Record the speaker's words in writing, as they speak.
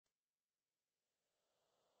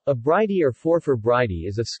A Bridie or Forfar Bridie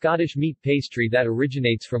is a Scottish meat pastry that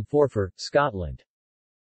originates from Forfar, Scotland.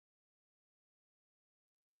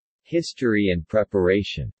 History and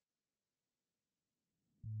preparation.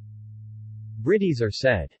 Bridies are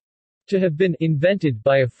said to have been invented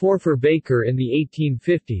by a Forfar baker in the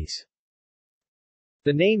 1850s.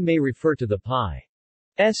 The name may refer to the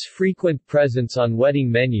pie's frequent presence on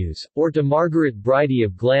wedding menus, or to Margaret Bridie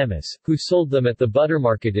of Glamis, who sold them at the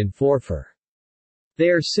Buttermarket in Forfar. They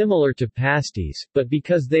are similar to pasties, but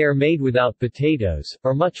because they are made without potatoes,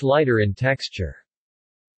 are much lighter in texture.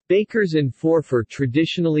 Bakers in Forfar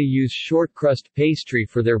traditionally use short-crust pastry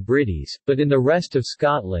for their bridies, but in the rest of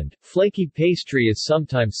Scotland, flaky pastry is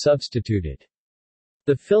sometimes substituted.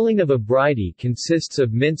 The filling of a bridie consists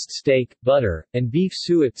of minced steak, butter, and beef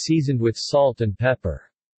suet seasoned with salt and pepper.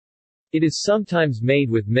 It is sometimes made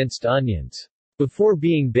with minced onions. Before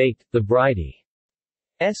being baked, the bridie's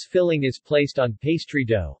filling is placed on pastry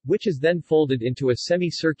dough, which is then folded into a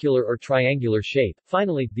semicircular or triangular shape.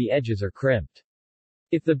 Finally, the edges are crimped.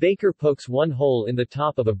 If the baker pokes one hole in the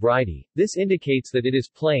top of a bridie, this indicates that it is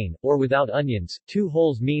plain, or without onions. 2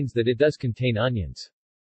 holes means that it does contain onions.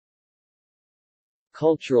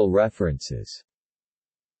 Cultural references.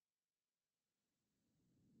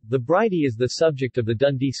 The bridie is the subject of the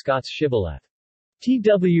Dundee Scots shibboleth.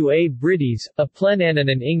 Twa bridies, a plen and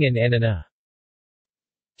an ingen and a.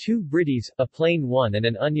 2 bridies, a plain one and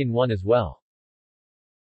an onion one as well.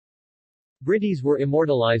 Bridies were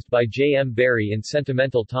immortalized by J. M. Barrie in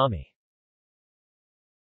Sentimental Tommy.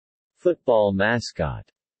 Football mascot.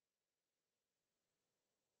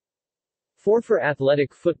 Forfar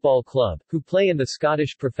Athletic Football Club, who play in the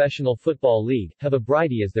Scottish Professional Football League, have a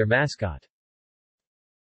bridie as their mascot.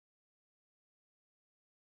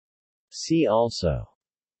 See also: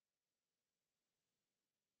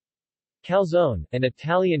 calzone, an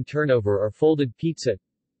Italian turnover or folded pizza.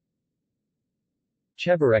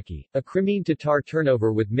 Cheverecki, a cremine tatar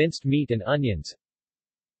turnover with minced meat and onions.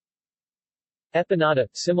 Empanada,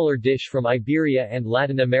 similar dish from Iberia and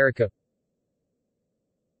Latin America.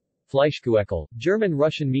 Fleischkueckel,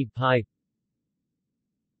 German-Russian meat pie.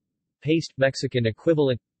 Paste, Mexican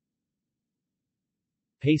equivalent.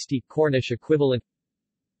 Pasty, Cornish equivalent.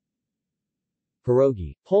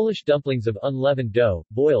 Pierogi, Polish dumplings of unleavened dough,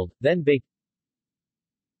 boiled, then baked.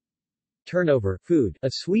 Turnover, food, a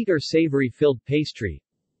sweet or savory filled pastry.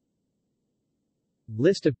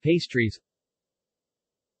 List of pastries.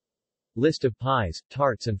 List of pies,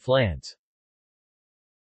 tarts and flans.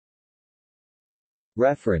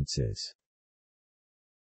 References.